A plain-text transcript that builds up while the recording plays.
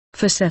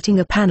For setting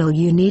a panel,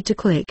 you need to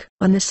click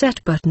on the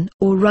Set button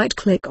or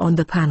right-click on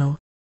the panel.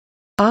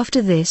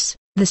 After this,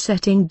 the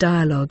setting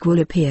dialog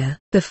will appear.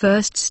 The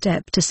first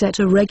step to set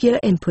a regular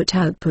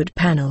input-output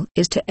panel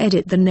is to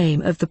edit the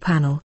name of the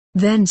panel.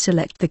 Then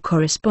select the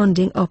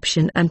corresponding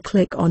option and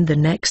click on the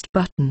Next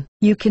button.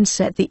 You can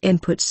set the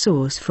input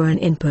source for an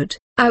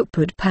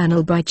input-output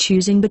panel by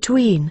choosing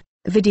between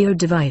Video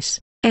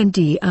Device,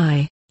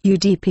 NDI,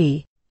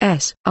 UDP,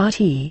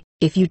 SRT.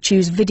 If you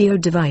choose Video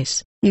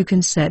Device, you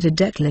can set a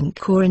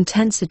decklink or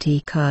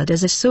intensity card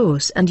as a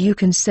source, and you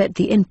can set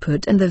the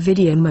input and the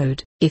video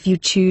mode. If you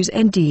choose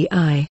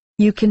NDI,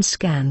 you can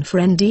scan for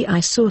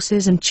NDI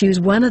sources and choose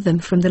one of them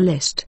from the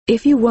list.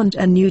 If you want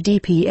a new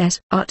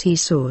DP/SRT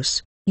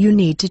source, you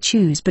need to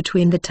choose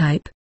between the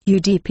type,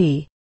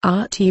 UDP,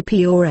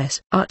 RTP or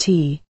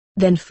SRT,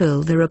 then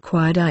fill the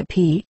required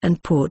IP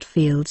and port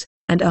fields,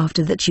 and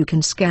after that you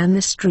can scan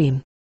the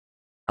stream.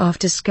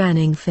 After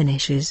scanning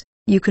finishes,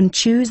 you can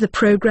choose the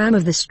program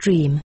of the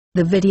stream,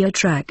 the video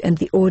track and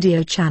the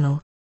audio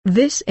channel.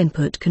 This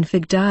input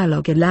config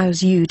dialog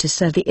allows you to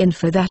set the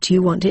info that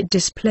you want it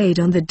displayed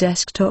on the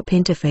desktop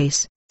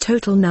interface,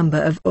 total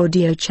number of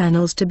audio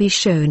channels to be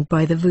shown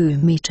by the VU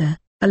meter,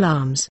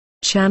 alarms,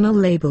 channel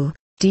label,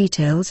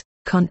 details,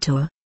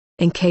 contour.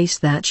 In case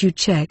that you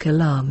check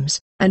alarms,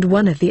 and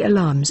one of the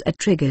alarms are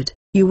triggered,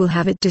 you will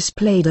have it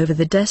displayed over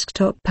the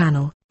desktop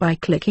panel. By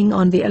clicking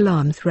on the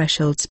Alarm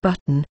Thresholds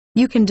button,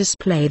 you can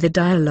display the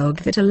dialog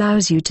that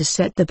allows you to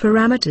set the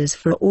parameters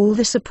for all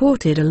the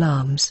supported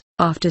alarms.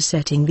 After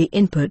setting the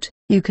input,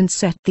 you can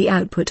set the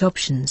output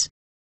options.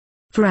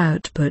 For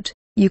output,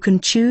 you can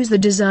choose the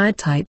desired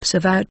types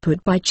of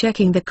output by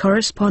checking the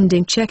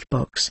corresponding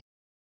checkbox.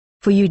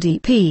 For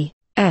UDP,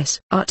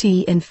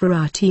 SRT and for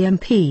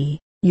RTMP,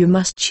 you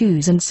must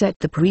choose and set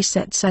the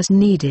presets as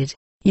needed.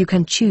 You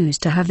can choose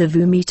to have the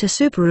VU meter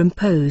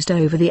superimposed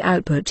over the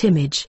output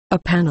image. A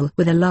panel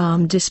with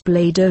alarm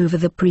displayed over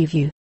the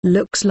preview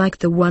looks like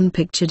the one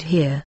pictured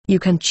here. You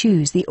can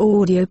choose the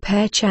audio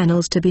pair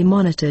channels to be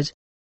monitored.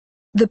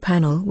 The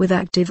panel with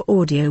active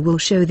audio will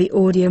show the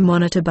audio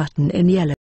monitor button in yellow.